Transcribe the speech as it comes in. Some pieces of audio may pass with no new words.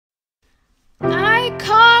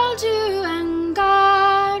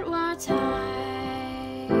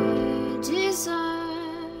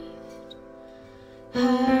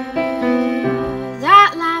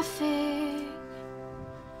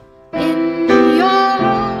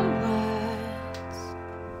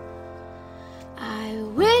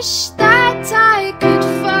wish that I could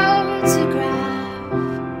photograph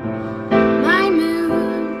my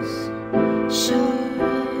moods, show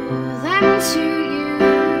them to you,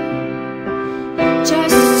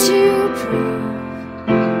 just to prove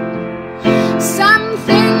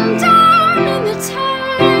something down in the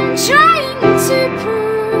town, trying to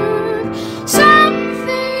prove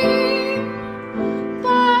something,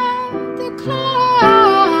 but the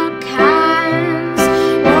clock hands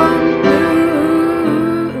won't move.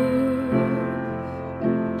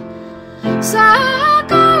 So I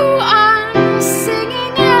go on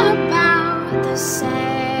singing about the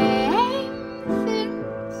same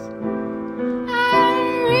things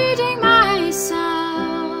and reading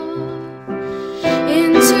myself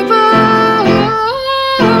into books.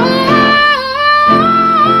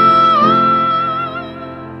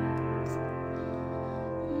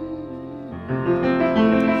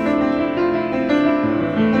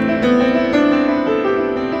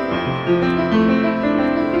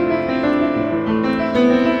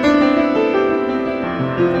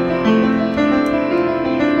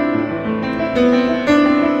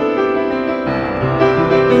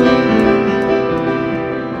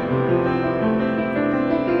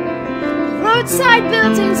 Roadside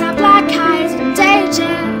buildings are black-eyed and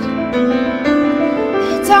aged.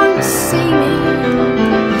 They don't see me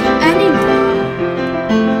anymore.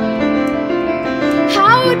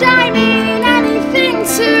 How would I mean anything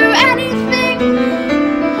to anything?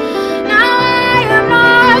 Now I am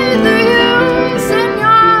not the use in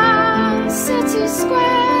your city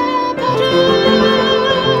square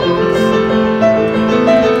puddles.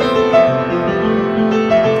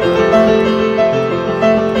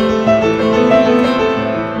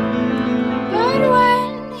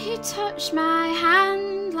 Touched my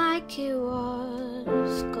hand like it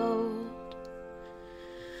was gold.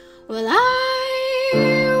 Well,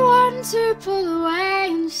 I want to pull away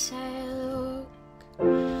and say, look,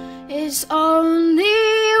 it's only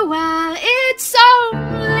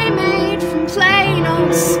made from plain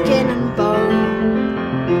old skin and bone.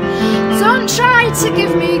 Don't try to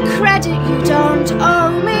give me credit you don't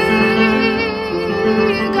owe me.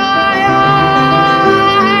 You got your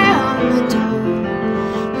eye on the door.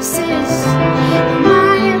 This is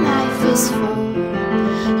my life is full.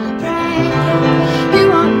 I pray you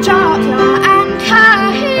won't drop your anchor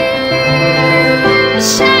here.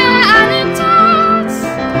 Share anecdotes,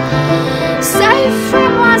 safe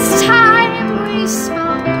from last time we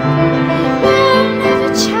spoke. We'll never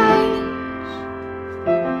change.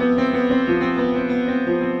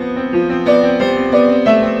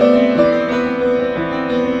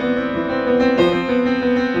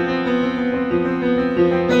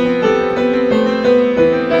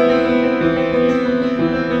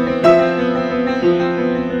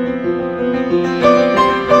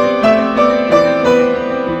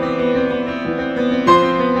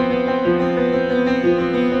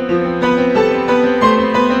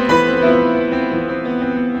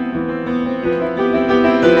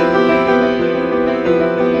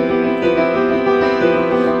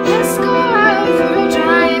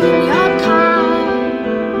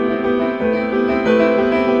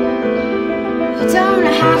 Don't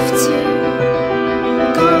have to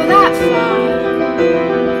go that far.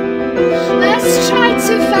 Let's try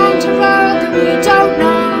to find a road that we don't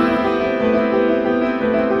know,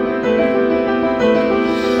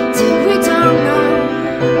 till we don't know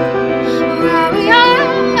where we are.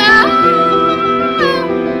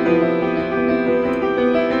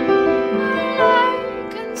 I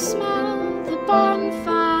can smell the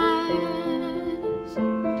bonfires in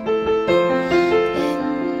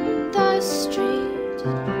the street.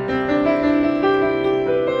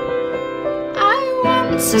 I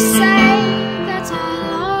want to say that I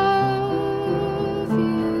love you,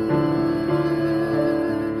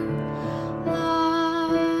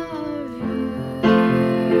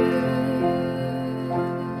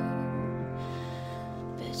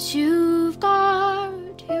 but you